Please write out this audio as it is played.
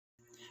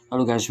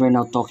Hello guys, we're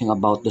now talking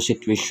about the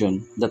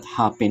situation that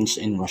happens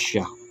in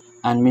Russia.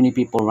 And many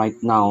people right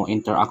now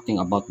interacting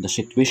about the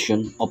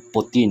situation of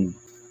Putin.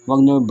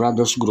 Wagner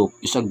Brothers Group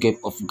is a gift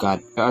of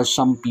God. There are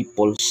some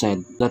people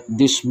said that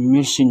this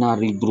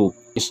mercenary group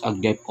is a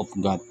gift of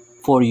God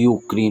for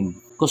Ukraine.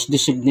 Because the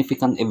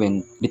significant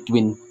event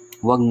between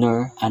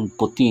Wagner and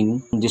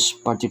Putin in this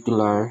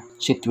particular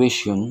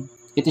situation,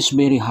 it is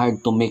very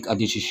hard to make a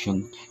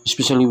decision,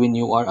 especially when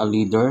you are a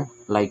leader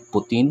like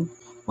Putin,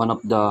 one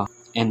of the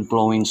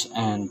influence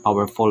and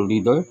powerful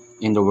leader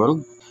in the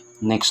world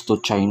next to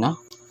China.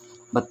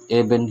 But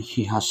even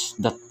he has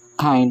that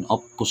kind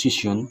of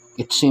position,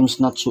 it seems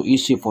not so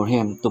easy for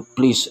him to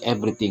place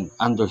everything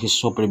under his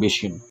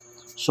supervision.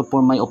 So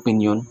for my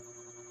opinion,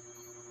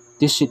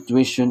 this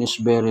situation is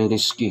very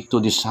risky to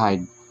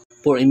decide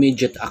for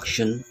immediate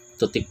action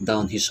to take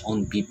down his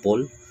own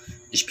people,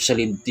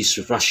 especially this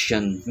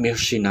Russian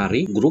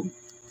mercenary group.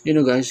 You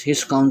know guys,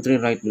 his country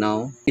right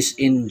now is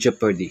in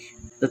jeopardy.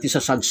 That is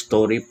a sad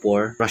story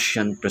for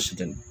Russian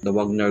president. The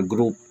Wagner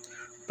group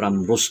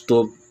from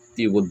Rostov,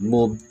 they would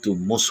move to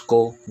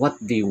Moscow. What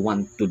they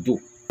want to do?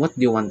 What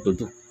they want to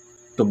do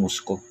to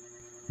Moscow?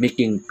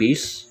 Making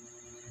peace,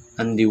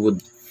 and they would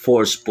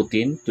force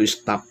Putin to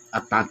stop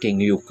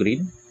attacking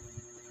Ukraine.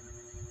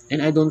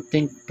 And I don't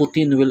think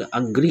Putin will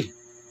agree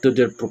to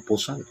their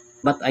proposal.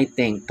 But I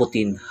think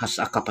Putin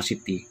has a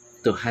capacity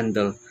to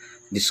handle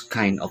this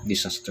kind of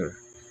disaster.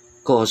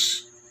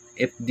 Because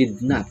if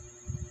did not,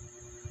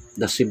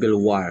 the civil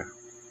war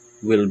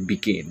will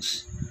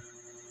begins,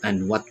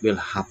 and what will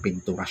happen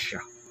to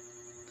Russia.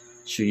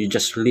 So you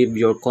just leave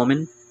your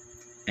comment,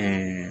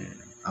 and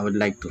I would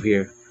like to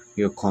hear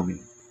your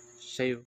comment. See you.